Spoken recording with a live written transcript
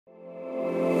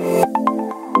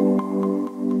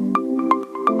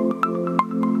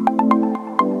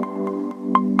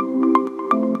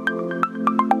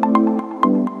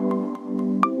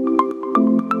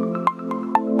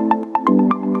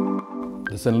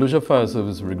St. Lucia Fire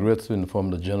Service regrets to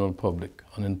inform the general public,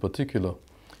 and in particular,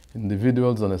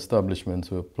 individuals and establishments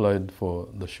who applied for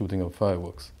the shooting of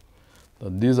fireworks,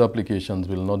 that these applications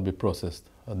will not be processed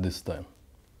at this time.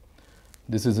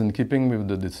 This is in keeping with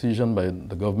the decision by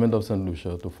the Government of Saint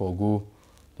Lucia to forego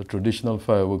the traditional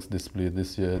fireworks display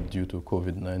this year due to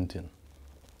COVID-19.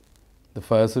 The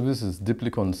Fire Service is deeply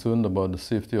concerned about the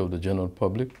safety of the general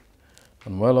public,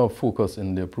 and while our focus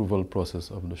in the approval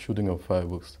process of the shooting of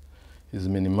fireworks is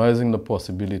minimizing the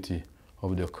possibility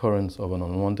of the occurrence of an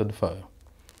unwanted fire,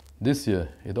 this year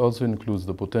it also includes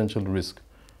the potential risk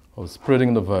of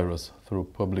spreading the virus through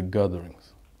public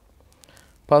gatherings.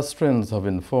 Past trends have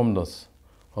informed us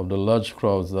of the large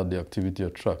crowds that the activity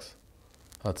attracts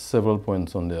at several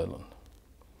points on the island.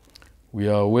 We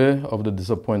are aware of the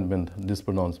disappointment this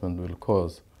pronouncement will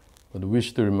cause, but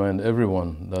wish to remind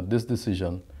everyone that this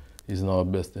decision is in our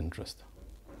best interest.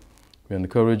 We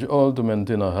encourage all to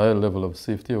maintain a high level of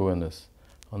safety awareness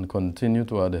and continue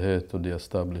to adhere to the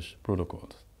established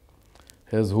protocols.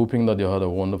 Here's hoping that you had a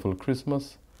wonderful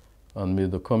Christmas, and may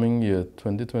the coming year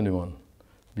 2021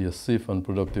 be a safe and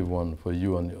productive one for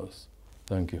you and yours.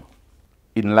 Thank you.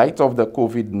 In light of the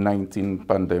COVID-19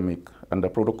 pandemic and the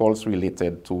protocols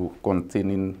related to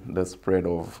containing the spread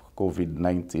of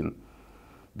COVID-19,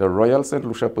 the Royal St.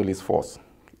 Lucia Police Force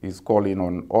is calling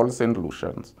on all St.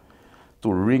 Lucians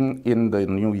to ring in the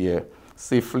new year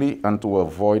safely and to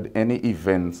avoid any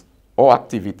events or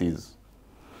activities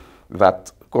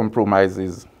that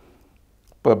compromises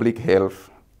public health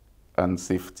and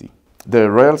safety. The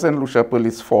Royal St. Lucia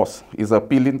Police Force is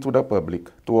appealing to the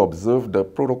public to observe the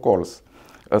protocols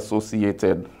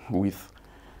associated with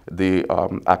the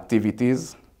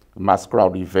activities, mass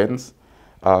crowd events,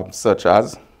 such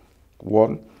as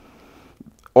 1,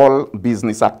 all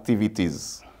business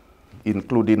activities,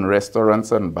 including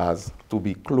restaurants and bars, to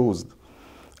be closed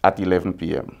at 11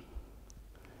 p.m.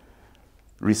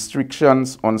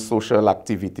 Restrictions on social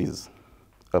activities.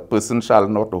 A person shall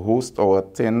not host or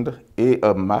attend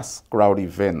a mass crowd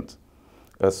event,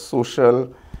 a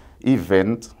social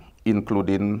event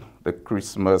including the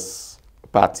Christmas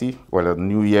party, a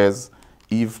New Year's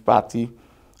Eve party,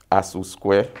 Asu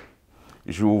Square,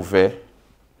 Jouvet,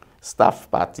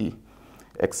 staff party,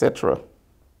 etc.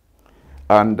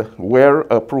 And where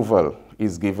approval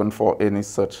is given for any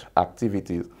such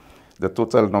activities, the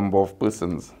total number of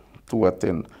persons to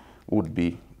attend would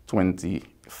be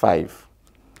 25.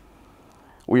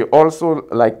 We also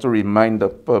like to remind the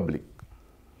public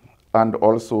and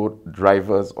also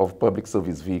drivers of public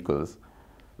service vehicles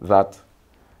that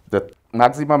the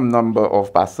maximum number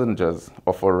of passengers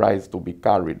authorized to be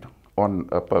carried on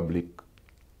a public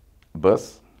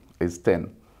bus is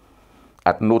 10.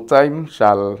 At no time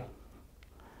shall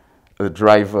the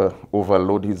driver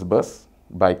overload his bus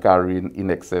by carrying in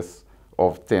excess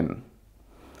of 10.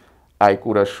 I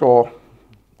could assure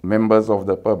members of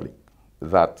the public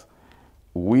that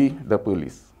we, the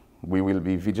police, we will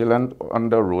be vigilant on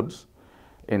the roads,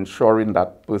 ensuring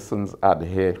that persons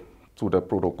adhere to the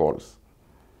protocols.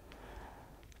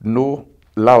 No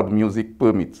loud music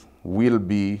permits will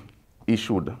be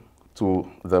issued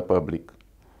to the public.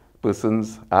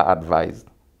 Persons are advised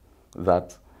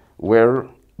that where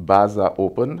bars are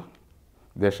opened,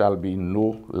 there shall be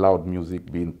no loud music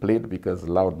being played, because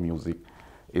loud music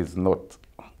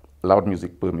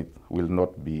permit will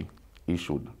not be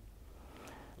issued.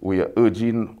 We are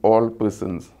urging all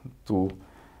persons to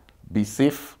be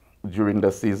safe during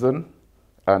the season,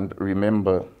 and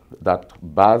remember that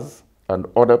bars and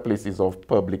other places of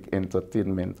public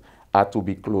entertainment are to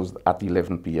be closed at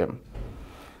 11 p.m.,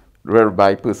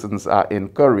 whereby persons are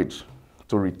encouraged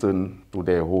to return to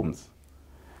their homes.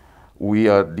 We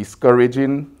are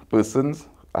discouraging persons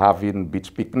having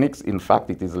beach picnics. In fact,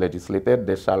 it is legislated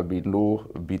there shall be no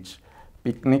beach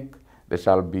picnic, there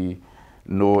shall be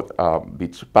no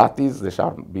beach parties, there shall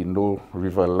be no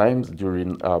river limes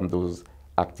during those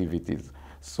activities.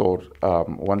 So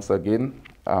once again,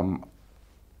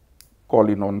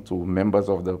 calling on to members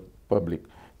of the public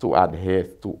to adhere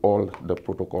to all the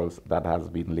protocols that has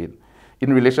been laid.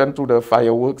 In relation to the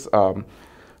fireworks, the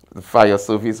fire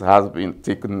service has been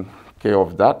taking care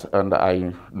of that, and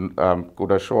I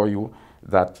could assure you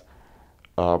that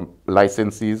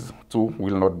licenses too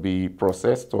will not be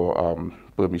processed or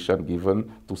permission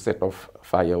given to set off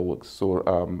fireworks.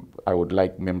 So I would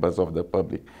like members of the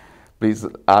public, please,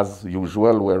 as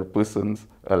usual, where persons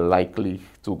are likely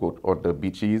to go on the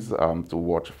beaches to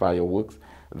watch fireworks,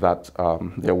 that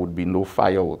there would be no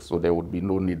fireworks, so there would be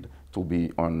no need to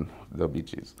be on the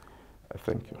beaches.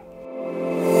 Thank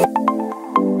you.